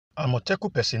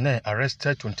Amotekun personnel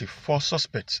arrested 24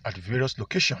 suspects at various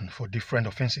locations for different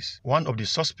offenses. One of the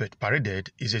suspects paraded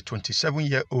is a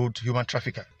 27-year-old human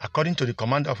trafficker. According to the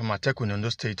commander of Amotekun in Ondo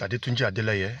State, Adetunji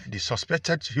Adeleye, the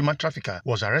suspected human trafficker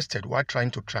was arrested while trying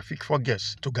to traffic 4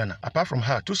 girls to Ghana. Apart from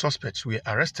her, 2 suspects were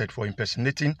arrested for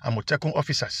impersonating Amotekun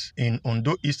officers in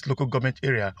Ondo East local government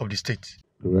area of the state.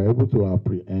 We were able to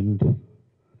apprehend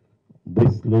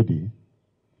this lady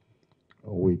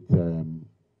with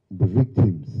the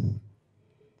victims,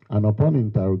 and upon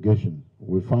interrogation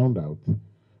we found out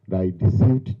that he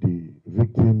deceived the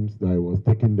victims, that he was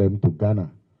taking them to Ghana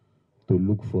to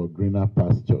look for greener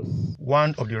pastures.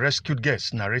 One of the rescued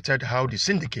girls narrated how the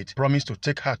syndicate promised to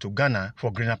take her to Ghana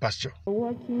for greener pasture.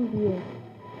 Working here,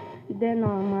 then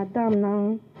madam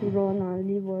now run and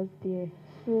leave us there.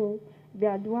 So they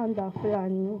are the one that flew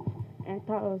and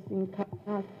enter us in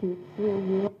Ghana State. So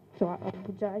we went to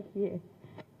Abuja here.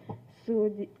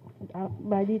 So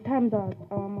by the time that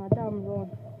our madam run,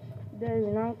 then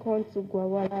we now come to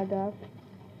Gwagwalada.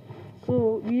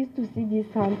 So we used to see this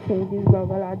something, this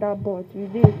Gwagwalada, but we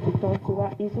didn't to talk to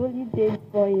her. It's only day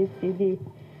before yesterday.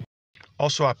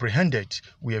 Also apprehended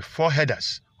were 4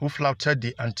 herders who flouted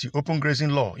the anti-open grazing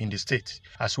law in the state,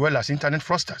 as well as internet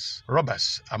fraudsters,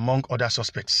 robbers, among other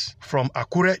suspects. From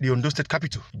Akure, the Ondo State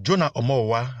capital, Jonah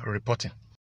Omowa reporting.